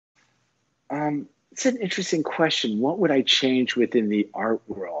It's an interesting question. What would I change within the art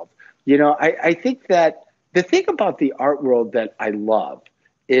world? I think that the thing about the art world that I love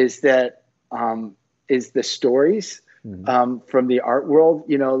is that is the stories Hmm. from the art world.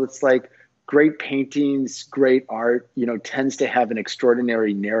 It's like great paintings, great art, tends to have an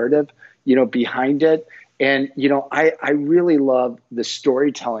extraordinary narrative, behind it. And, I really love the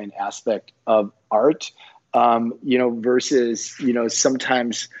storytelling aspect of art, versus,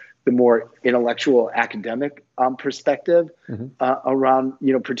 sometimes the more intellectual academic perspective Hmm. around,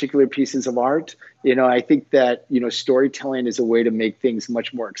 particular pieces of art. I think that, storytelling is a way to make things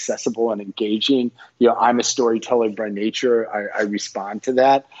much more accessible and engaging. I'm a storyteller by nature. I respond to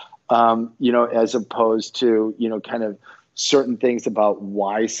that, as opposed to, kind of certain things about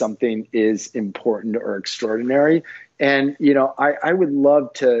why something is important or extraordinary. And, I would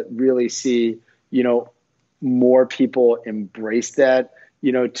love to really see, more people embrace that,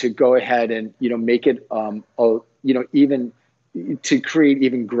 to go ahead and, make it, even to create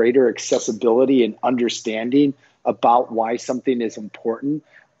even greater accessibility and understanding about why something is important,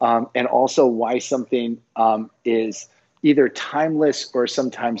 and also why something is either timeless or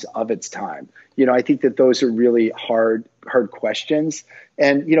sometimes of its time. I think that those are really hard questions.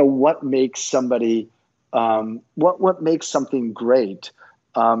 And what makes somebody, what makes something great,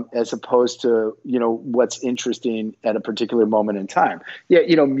 as opposed to what's interesting at a particular moment in time.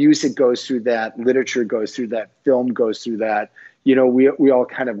 Yeah, music goes through that, literature goes through that, film goes through that. We all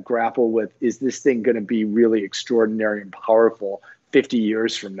kind of grapple with, is this thing going to be really extraordinary and powerful 50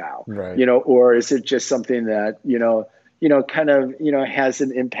 years from now? Right. Or is it just something that kind of has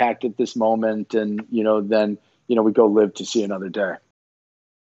an impact at this moment, and then we go live to see another day.